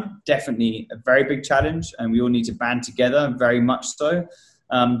short term, definitely a very big challenge, and we all need to band together, very much so.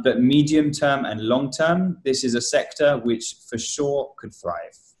 But medium term and long term, this is a sector which for sure could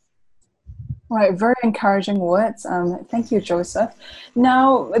thrive. Right, very encouraging words. Thank you, Joseph.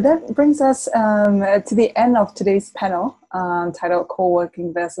 Now, that brings us to the end of today's panel titled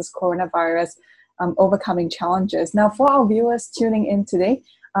Co-working versus Coronavirus, Overcoming Challenges. Now, for our viewers tuning in today,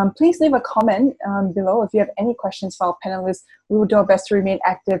 please leave a comment below if you have any questions for our panelists. We will do our best to remain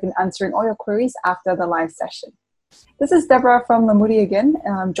active in answering all your queries after the live session. This is Deborah from Lamudi again,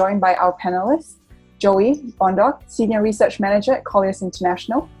 joined by our panelists, Joey Bondoc, Senior Research Manager at Colliers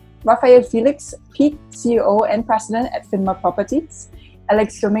International, Rafael Felix, Peak, CEO and President at Finma Properties,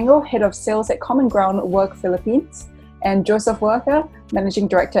 Alex Domingo, Head of Sales at Common Ground Work Philippines, and Joseph Worker, Managing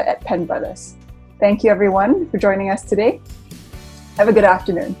Director at Penn Brothers. Thank you everyone for joining us today. Have a good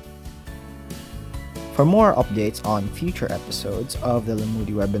afternoon. For more updates on future episodes of the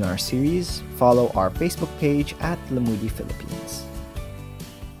Lamudi webinar series, follow our Facebook page at Lamudi Philippines.